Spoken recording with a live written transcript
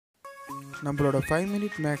நம்மளோட 5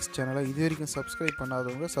 minute maths சேனலை இது வரைக்கும் சப்ஸ்கிரைப்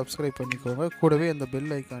பண்ணாதவங்க சப்ஸ்கிரைப் பண்ணிக்கோங்க. கூடவே அந்த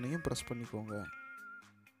பெல் ஐக்கானையும் ப்ரெஸ் பண்ணிக்கோங்க.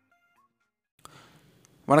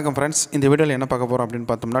 வணக்கம் ஃப்ரெண்ட்ஸ், இந்த வீடியோவில் என்ன பார்க்க போகிறோம் அப்படின்னு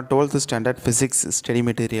பார்த்தோம்னா 12th standard physics study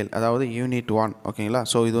material, அதாவது யூனிட் 1. ஓகேங்களா?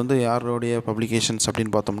 ஸோ இது வந்து யாரோடைய பப்ளிகேஷன்ஸ்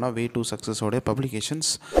அப்படின்னு பார்த்தோம்னா வே டு சக்ஸஸோடைய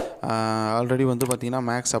பப்ளிகேஷன்ஸ். ஆல்ரெடி வந்து பார்த்திங்கன்னா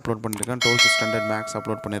மேக்ஸ் அப்லோட் பண்ணியிருக்கேன், 12th ஸ்டாண்டர்ட் மேக்ஸ்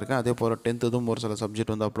அப்லோட் பண்ணியிருக்கேன். அதே போல் 10th ஒரு சில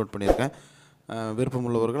சப்ஜெக்ட் வந்து அப்லோட் பண்ணியிருக்கேன்.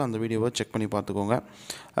 விருப்பமுள்ளவர்கள் அந்த வீடியோவை செக் பண்ணி பார்த்துக்கோங்க.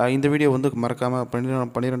 இந்த வீடியோ வந்து மறக்காமல்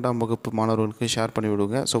 12ஆம் வகுப்பு மாணவர்களுக்கு ஷேர் பண்ணி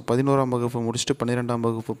விடுங்க. ஸோ 11ஆம் வகுப்பு முடிச்சுட்டு 12ஆம்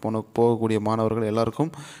வகுப்பு போகக்கூடிய மாணவர்கள்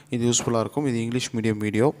எல்லாருக்கும் இது யூஸ்ஃபுல்லாக இருக்கும். இது இங்கிலீஷ் மீடியம்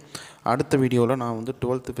வீடியோ. அடுத்த வீடியோவில் நான் வந்து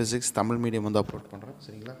 12th ஃபிசிக்ஸ் தமிழ் மீடியம் வந்து அப்லோட் பண்ணுறேன்.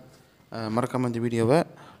 சரிங்களா? மறக்காமல் இந்த வீடியோவை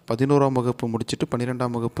 11ஆம் வகுப்பு முடிச்சுட்டு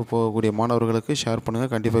 12ஆம் வகுப்பு போகக்கூடிய மாணவர்களுக்கு ஷேர்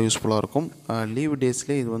பண்ணுங்கள். கண்டிப்பாக யூஸ்ஃபுல்லாக இருக்கும். லீவ்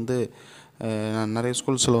டேஸ்லேயே இது வந்து நிறைய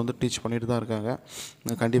ஸ்கூல்ஸில் வந்து டீச் பண்ணிட்டு தான் இருக்காங்க.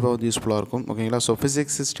 கண்டிப்பாக வந்து யூஸ்ஃபுல்லாக இருக்கும். ஓகேங்களா? So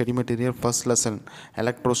physics study material first lesson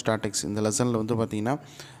electrostatics. இந்த லெசனில் வந்து பார்த்திங்கன்னா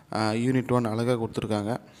யூனிட் 1 அழகாக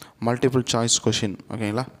கொடுத்துருக்காங்க. Multiple choice question.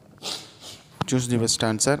 ஓகேங்களா? Choose the best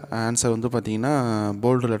answer. Answer வந்து பார்த்திங்கன்னா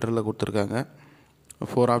போல்டு லெட்டரில் கொடுத்துருக்காங்க.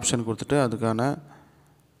 4 ஆப்ஷன் கொடுத்துட்டு அதுக்கான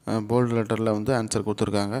போல்டு லெட்டரில் வந்து ஆன்சர்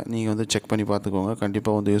கொடுத்துருக்காங்க. நீங்கள் வந்து செக் பண்ணி பார்த்துக்கோங்க.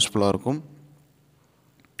 கண்டிப்பாக வந்து யூஸ்ஃபுல்லாக இருக்கும்.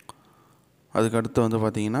 அதுக்கடுத்து வந்து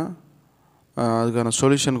பார்த்திங்கன்னா அதுக்கான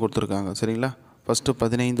சொல்யூஷன் கொடுத்துருக்காங்க. சரிங்களா? ஃபஸ்ட்டு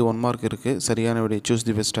 15 1 மார்க் இருக்குது. சரியான விடை சூஸ்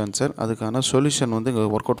தி பெஸ்ட் ஆன்சர். அதுக்கான சொல்யூஷன் வந்து இங்கே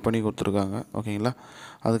ஒர்க் அவுட் பண்ணி கொடுத்துருக்காங்க. ஓகேங்களா?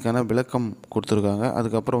 அதுக்கான விளக்கம் கொடுத்துருக்காங்க.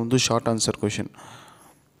 அதுக்கப்புறம் வந்து ஷார்ட் ஆன்சர் கொஷின்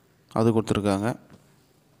அது கொடுத்துருக்காங்க.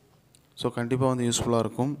 ஸோ கண்டிப்பாக வந்து யூஸ்ஃபுல்லாக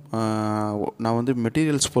இருக்கும். நான் வந்து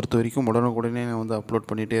மெட்டீரியல்ஸ் பொறுத்த வரைக்கும் உடனுக்குடனே நான் வந்து அப்லோட்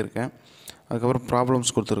பண்ணிகிட்டே இருக்கேன். அதுக்கப்புறம் ப்ராப்ளம்ஸ்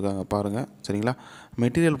கொடுத்துருக்காங்க பாருங்கள். சரிங்களா?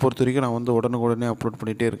 மெட்டீரியல் பொறுத்த வரைக்கும் நான் வந்து உடனுக்குடனே அப்லோட்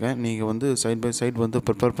பண்ணிகிட்டே இருக்கேன். நீங்கள் வந்து சைட் பை சைட் வந்து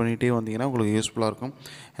ப்ரிப்பேர் பண்ணிகிட்டே வந்தீங்கன்னா உங்களுக்கு யூஸ்ஃபுல்லாக இருக்கும்.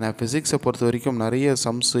 ஏன்னா ஃபிசிக்ஸை பொறுத்த வரைக்கும் நிறைய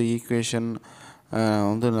சம்ஸு ஈக்குவேஷன்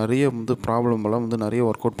வந்து நிறைய வந்து ப்ராப்ளமெல்லாம் வந்து நிறைய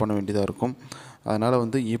ஒர்க் அவுட் பண்ண வேண்டியதாக இருக்கும். அதனால்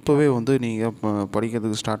வந்து இப்போவே வந்து நீங்கள்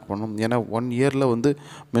படிக்கிறதுக்கு ஸ்டார்ட் பண்ணணும். ஏன்னா 1 இயரில் வந்து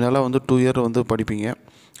முன்னெல்லாம் வந்து 2 இயர் வந்து படிப்பீங்க.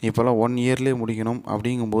 இப்போல்லாம் 1 இயர்லேயே முடிக்கணும்.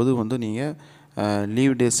 அப்படிங்கும்போது வந்து நீங்கள்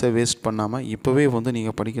லீவ் டேஸை வேஸ்ட் பண்ணாமல் இப்போவே வந்து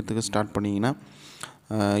நீங்கள் படிக்கிறதுக்கு ஸ்டார்ட் பண்ணிங்கன்னா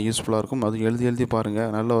யூஸ்ஃபுல்லாக இருக்கும். அது எழுதி பாருங்கள்.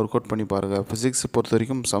 நல்லா ஒர்க் அவுட் பண்ணி பாருங்கள். ஃபிசிக்ஸ் பொறுத்த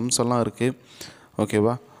வரைக்கும் சம்ஸ் எல்லாம் இருக்குது.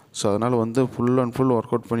 ஓகேவா? ஸோ அதனால் வந்து full and full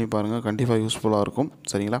work out பண்ணி பாருங்கள். கண்டிப்பாக யூஸ்ஃபுல்லாக இருக்கும்.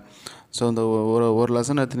 சரிங்களா? ஸோ இந்த ஒரு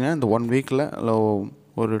லெசன் எடுத்தீங்கன்னா இந்த 1 வீக்கில் இல்லை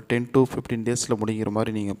ஒரு 10 to 15 டேஸில் முடிக்கிற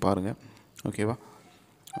மாதிரி நீங்கள் பாருங்கள். ஓகேவா?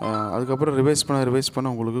 அதுக்கப்புறம் ரிவைஸ்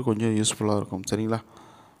பண்ண உங்களுக்கு கொஞ்சம் யூஸ்ஃபுல்லாக இருக்கும். சரிங்களா?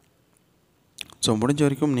 ஸோ முடிஞ்ச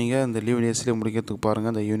வரைக்கும் நீங்கள் இந்த லீவ் டேஸ்லேயே முடிக்கிறதுக்கு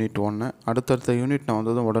பாருங்கள் இந்த யூனிட் 1. அடுத்தடுத்த யூனிட் நான்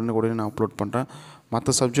வந்ததும் உடனே நான் அப்லோட் பண்ணுறேன்.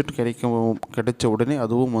 மற்ற சப்ஜெக்ட் கிடைச்ச உடனே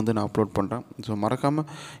அதுவும் வந்து நான் அப்லோட் பண்ணுறேன். ஸோ மறக்காமல்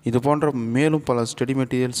இது போன்ற மேலும் பல ஸ்டடி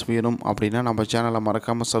மெட்டீரியல்ஸ் வேணும் அப்படின்னா நம்ம சேனலை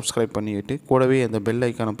மறக்காமல் சப்ஸ்கிரைப் பண்ணிவிட்டு கூடவே அந்த பெல்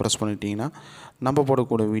ஐக்கானை ப்ரெஸ் பண்ணிட்டீங்கன்னா நம்ம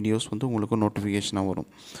போடக்கூடிய வீடியோஸ் வந்து உங்களுக்கு நோட்டிஃபிகேஷனாக வரும்.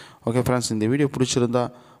 ஓகே ஃப்ரெண்ட்ஸ், இந்த வீடியோ பிடிச்சிருந்தா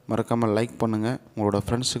மறக்காமல் லைக் பண்ணுங்கள். உங்களோட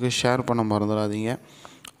ஃப்ரெண்ட்ஸுக்கு ஷேர் பண்ண மறந்துடாதீங்க.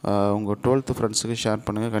 உங்கள் 12th ஃப்ரெண்ட்ஸுக்கு ஷேர்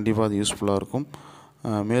பண்ணுங்கள். கண்டிப்பாக அது யூஸ்ஃபுல்லாக இருக்கும்.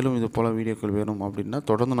 மேலும் இது போல் வீடியோக்கள் வேணும் அப்படின்னா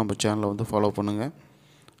தொடர்ந்து நம்ம சேனலை வந்து ஃபாலோ பண்ணுங்கள்.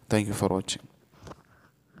 தேங்க்யூ ஃபார் வாட்சிங்.